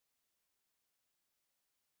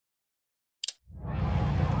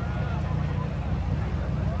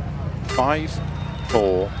5,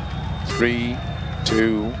 4, 3,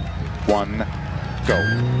 2, 1, go.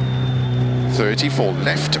 30, fall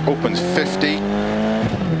left, opens 50.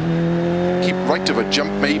 Keep right of a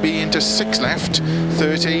jump maybe into 6 left,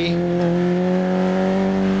 30.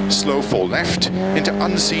 Slow fall left, into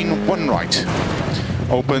unseen 1 right.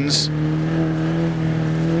 Opens.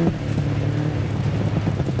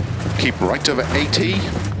 Keep right over 80.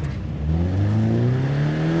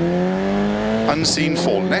 Unseen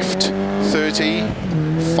 4 left, 30,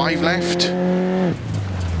 5 left.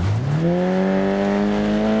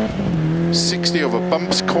 60 over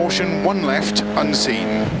bumps, caution, 1 left, unseen.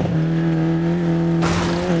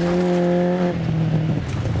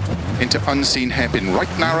 Into unseen hairpin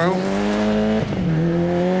right narrow.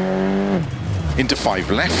 Into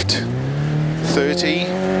 5 left, 30,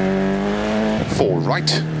 4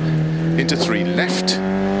 right. Into 3 left,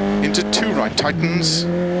 into 2 right tightens,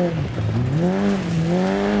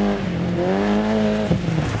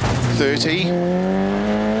 30,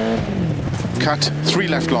 cut 3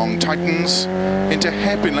 left long tightens, into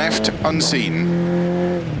hairpin left unseen.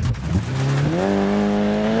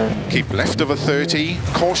 Keep left over 30,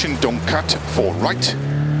 caution don't cut, 4 right,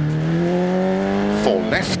 4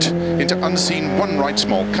 left, into unseen 1 right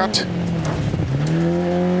small cut,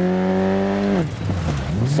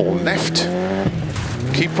 4 left,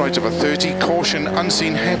 keep right over 30, caution,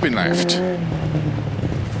 unseen hairpin left.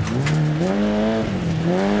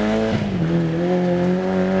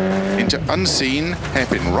 Into unseen,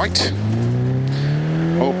 hairpin right,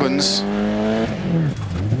 opens,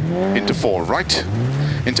 into 4 right,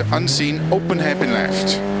 into unseen, open hairpin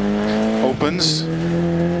left, opens,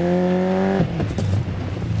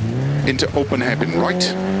 into open hairpin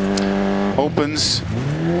right, opens,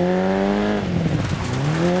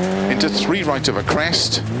 into 3 right over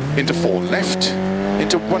crest, into 4 left,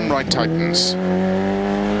 into 1 right tightens.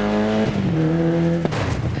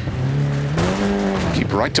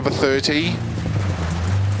 Keep right over 30.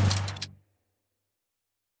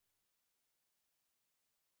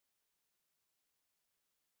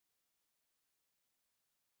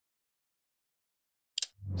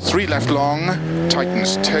 Three left long,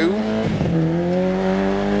 tightens 2.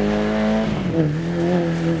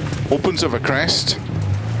 Opens over crest.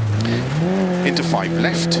 Into 5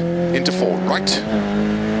 left, into 4 right,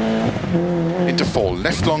 into 4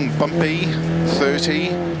 left long bumpy,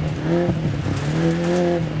 30,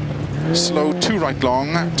 slow 2 right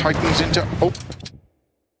long, tightens into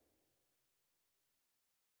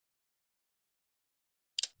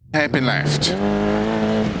hairpin left,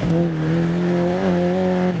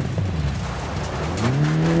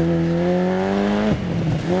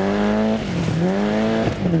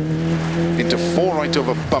 into 4 right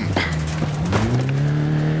over bump,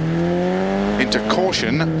 into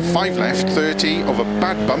caution, 5 left, 30 over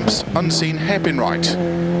bad bumps, unseen hairpin right,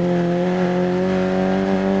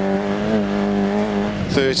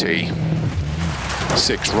 30,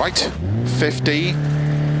 6 right, 50,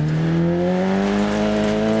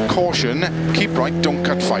 caution, keep right, don't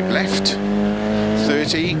cut 5 left,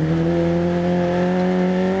 30,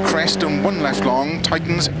 crest and 1 left long,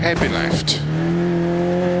 tightens hairpin left,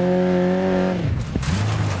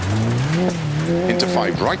 into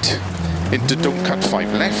 5 right, into don't cut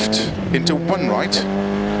 5 left, into 1 right,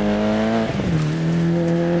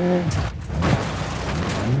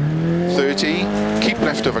 30, keep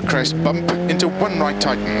left over crest bump, into 1 right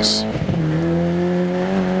tightens,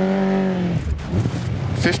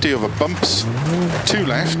 50 over bumps, 2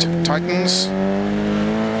 left, tightens,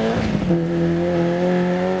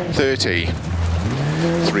 30,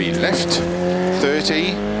 3 left,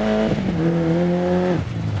 30,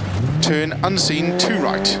 turn unseen 2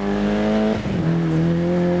 right,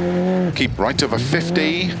 keep right over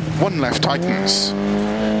 50, 1 left tightens,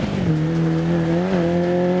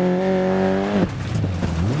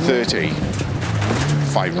 30,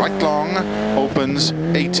 5 right long, opens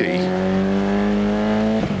 80,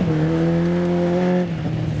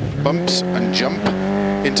 bumps and jump,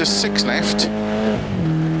 into 6 left,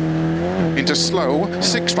 into slow,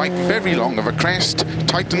 6 right very long over crest,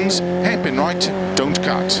 tightens, hairpin right, don't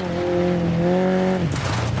cut.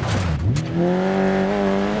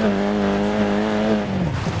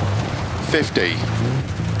 50,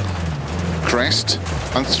 crest,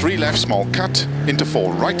 and 3 left small cut, into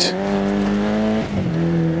 4 right,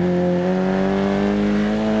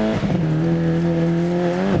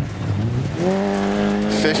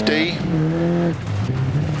 50,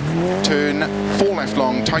 turn, 4 left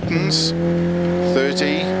long tightens,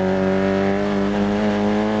 30,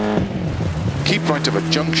 keep right of a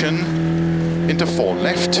junction, into 4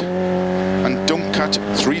 left, and don't cut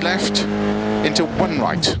 3 left into 1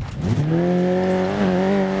 right.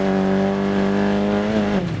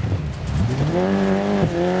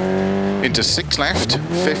 Into 6 left,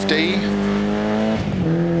 50,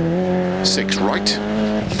 6 right,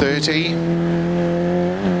 30,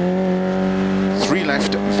 3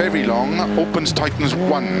 left, very long, opens, tightens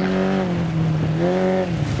 1,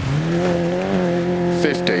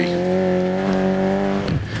 50,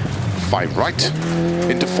 5 right,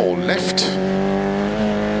 into 4 left,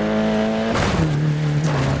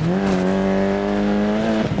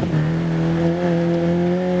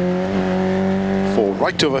 4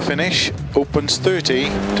 right over finish, opens 30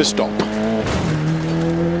 to stop.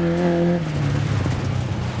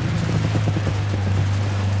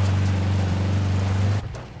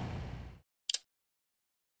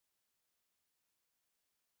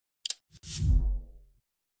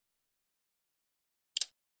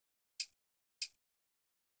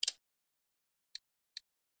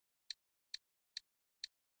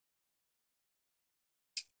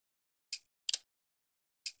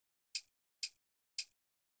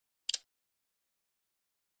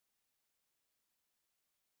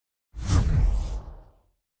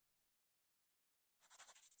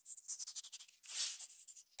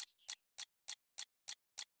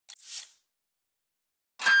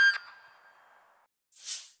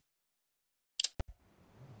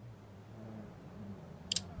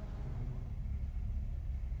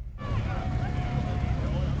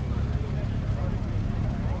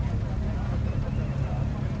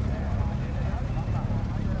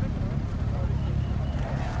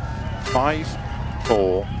 Five,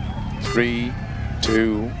 4, 3,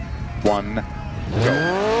 2, 1,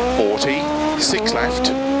 go. 40, 6 left,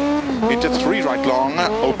 into 3 right long,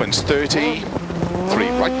 opens 30, 3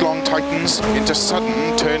 right long tightens, into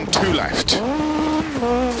sudden, turn 2 left,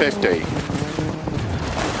 50,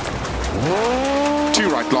 2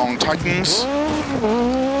 right long tightens,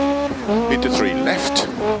 into 3 left,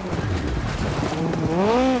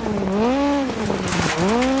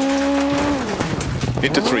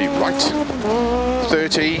 into 3 right,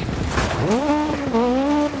 30,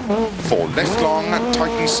 4 left long,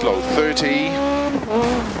 tightens slow, 30,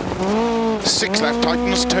 6 left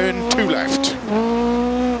tightens, turn 2 left,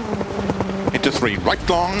 into 3 right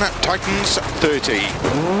long, tightens, 30,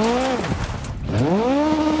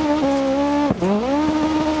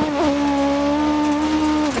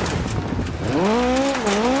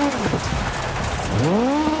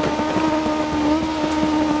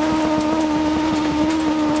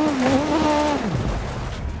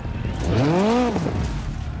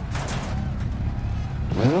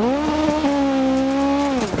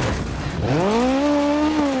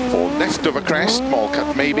 4 left over crest, small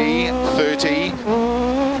cut maybe, 30,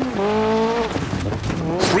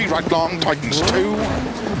 3 right long, tightens 2,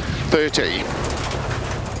 30,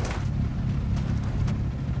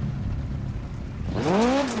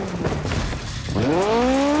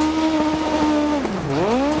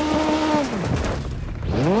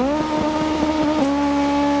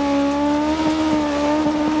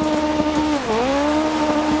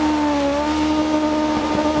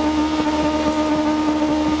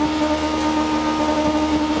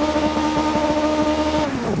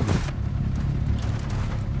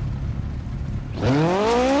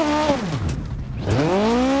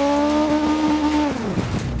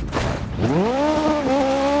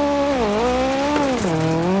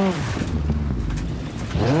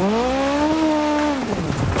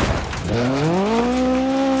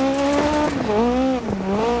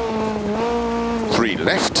 3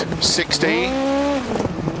 left, 60,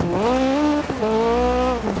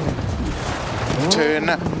 turn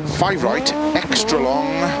 5 right, extra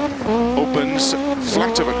long, opens,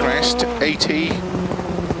 flat over crest, 80,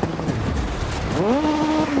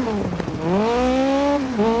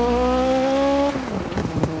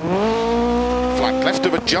 flat left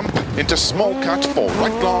of a jump, into small cut, 4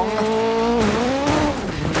 right long,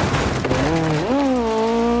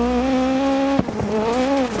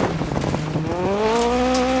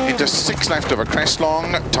 into 6 left of a crest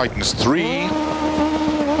long, tightens 3,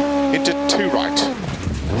 into 2 right.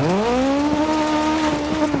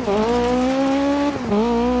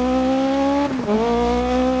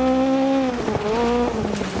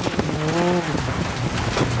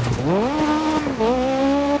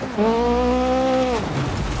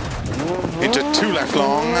 Into 2 left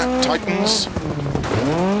long, tightens,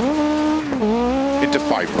 into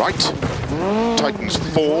 5 right, tightens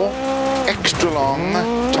 4, extra long,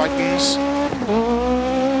 tightens,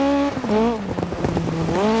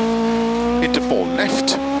 into 4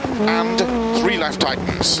 left, and 3 left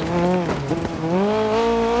tightens.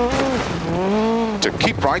 to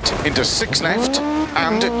keep right into 6 left,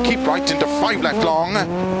 and keep right into 5 left long.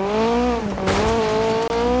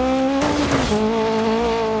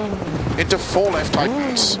 Into 4 left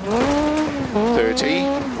tightens. 30.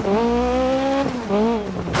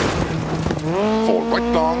 4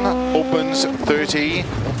 right long, opens 30.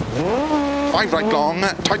 5 right long,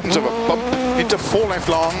 tightens over bump, into 4 left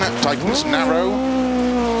long, tightens narrow.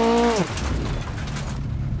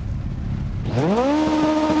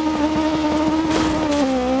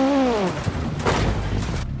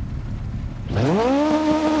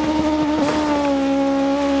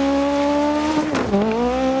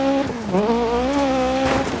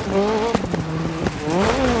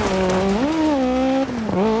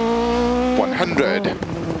 100.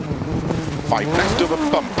 5 left over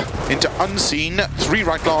bump, into unseen, 3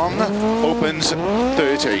 right long, opens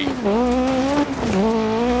 30.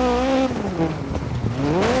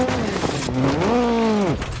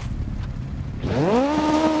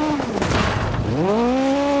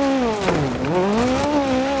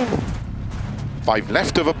 5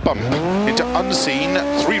 left over bump, into unseen,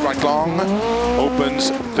 3 right long,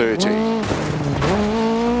 opens 30.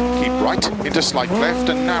 Keep right into slight left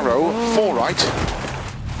and narrow, 4 right.